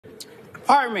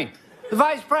Pardon me. The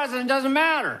vice president doesn't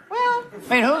matter. Well, I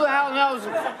mean, who the hell knows?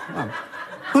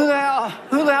 Who the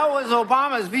hell was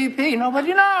Obama's VP? Nobody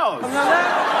knows.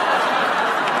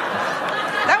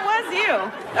 that was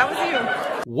you. That was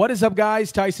you. What is up,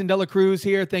 guys? Tyson Dela Cruz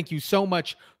here. Thank you so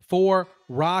much for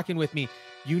rocking with me.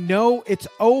 You know it's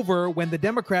over when the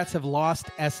Democrats have lost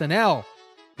SNL.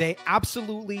 They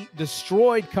absolutely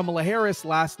destroyed Kamala Harris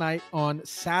last night on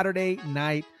Saturday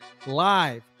Night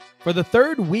Live. For the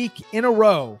third week in a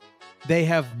row, they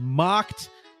have mocked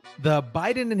the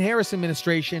Biden and Harris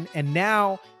administration and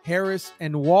now Harris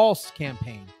and Walz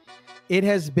campaign. It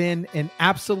has been an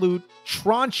absolute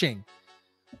tranching.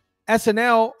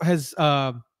 SNL has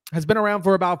been around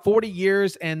for about 40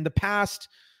 years, and the past,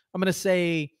 I'm going to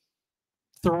say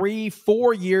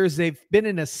 3-4 years, they've been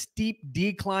in a steep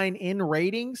decline in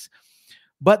ratings,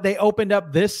 but they opened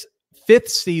up this 5th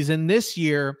season this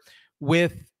year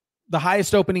with the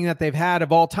highest opening that they've had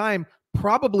of all time,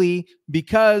 probably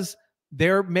because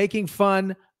they're making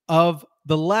fun of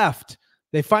the left.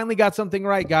 They finally got something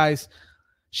right, guys.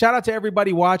 Shout out to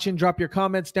everybody watching. Drop your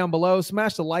comments down below.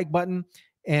 Smash the like button.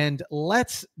 And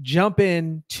let's jump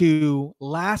into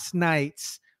last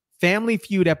night's Family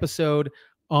Feud episode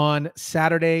on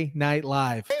Saturday Night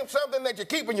Live. Name something that you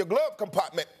keep in your glove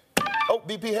compartment. Oh,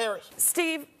 VP Harris.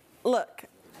 Steve, look.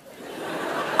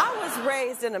 I was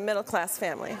raised in a middle-class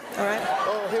family, all right?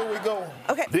 Oh, here we go.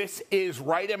 Okay. This is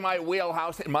right in my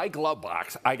wheelhouse, in my glove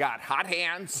box. I got hot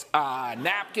hands,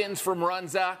 napkins from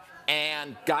Runza,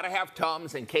 and gotta have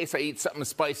Tums in case I eat something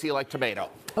spicy like tomato.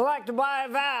 I like to buy a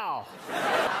vowel.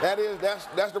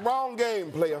 That's the wrong game,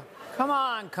 player. Come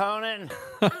on, Conan.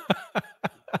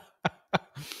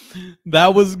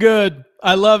 That was good.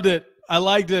 I loved it. I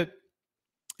liked it.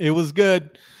 It was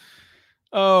good.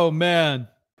 Oh, man.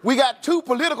 We got two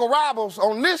political rivals.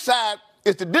 On this side,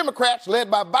 it's the Democrats led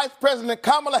by Vice President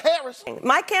Kamala Harris.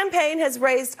 My campaign has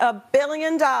raised $1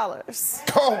 billion.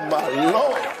 Oh, my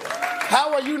Lord.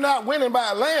 How are you not winning by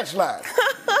a landslide?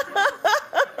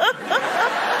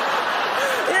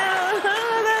 Yeah,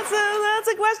 that's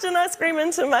a question I scream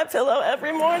into my pillow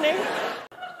every morning.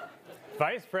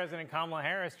 Vice President Kamala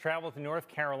Harris traveled to North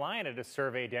Carolina to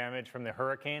survey damage from the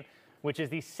hurricane, which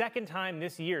is the second time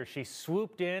this year she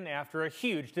swooped in after a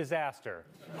huge disaster.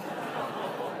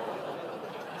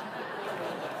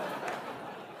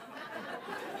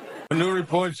 A new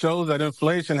report shows that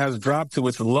inflation has dropped to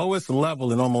its lowest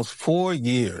level in almost 4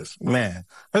 years. Man,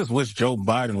 I just wish Joe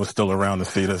Biden was still around to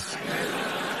see this.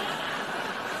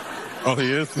 Oh,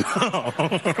 he is?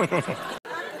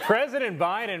 President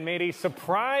Biden made a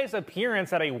surprise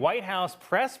appearance at a White House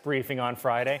press briefing on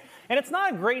Friday, and it's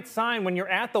not a great sign when you're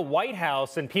at the White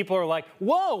House and people are like,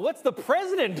 whoa, what's the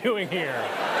president doing here?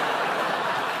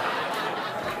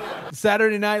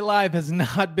 Saturday Night Live has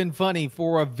not been funny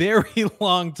for a very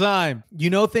long time. You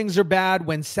know things are bad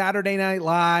when Saturday Night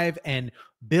Live and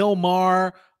Bill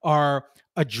Maher are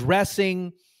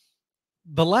addressing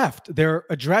the left. They're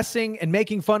addressing and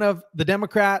making fun of the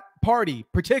Democrat Party,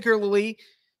 particularly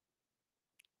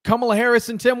Kamala Harris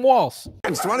and Tim Walz.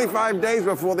 It's 25 days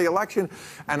before the election,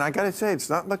 and I got to say, it's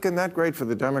not looking that great for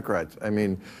the Democrats. I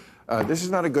mean, this is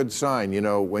not a good sign. You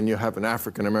know, when you have an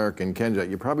African-American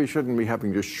candidate, you probably shouldn't be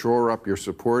having to shore up your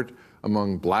support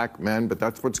among black men, but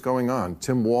that's what's going on.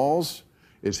 Tim Walz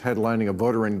is headlining a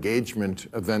voter engagement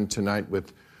event tonight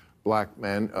with black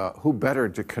men. Who better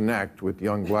to connect with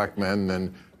young black men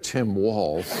than Tim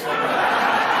Walz?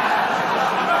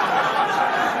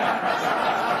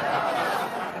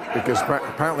 Because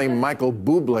apparently Michael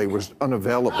Bublé was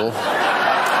unavailable.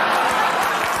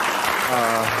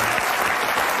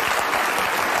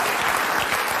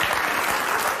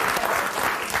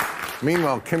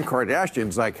 Meanwhile, Kim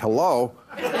Kardashian's like, hello.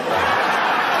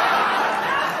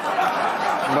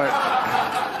 But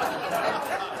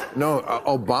no,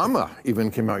 Obama even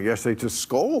came out yesterday to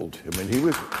scold. I mean, he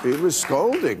was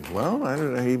scolding. Well, I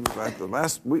don't know. At the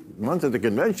last month of the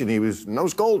convention, he was no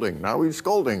scolding. Now he's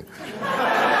scolding.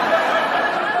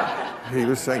 He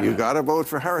was saying, you got to vote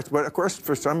for Harris. But, of course,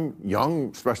 for some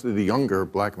young, especially the younger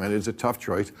black men, it's a tough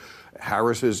choice.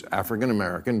 Harris is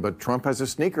African-American, but Trump has a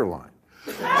sneaker line.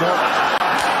 So, you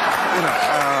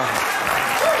know,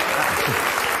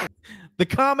 the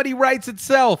comedy writes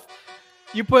itself.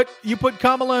 You put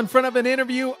Kamala in front of an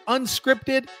interview,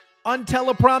 unscripted,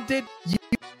 unteleprompted,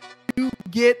 you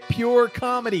get pure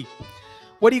comedy.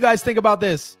 What do you guys think about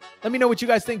this? Let me know what you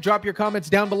guys think. Drop your comments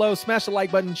down below. Smash the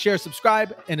like button, share,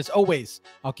 subscribe. And as always,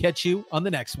 I'll catch you on the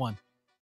next one.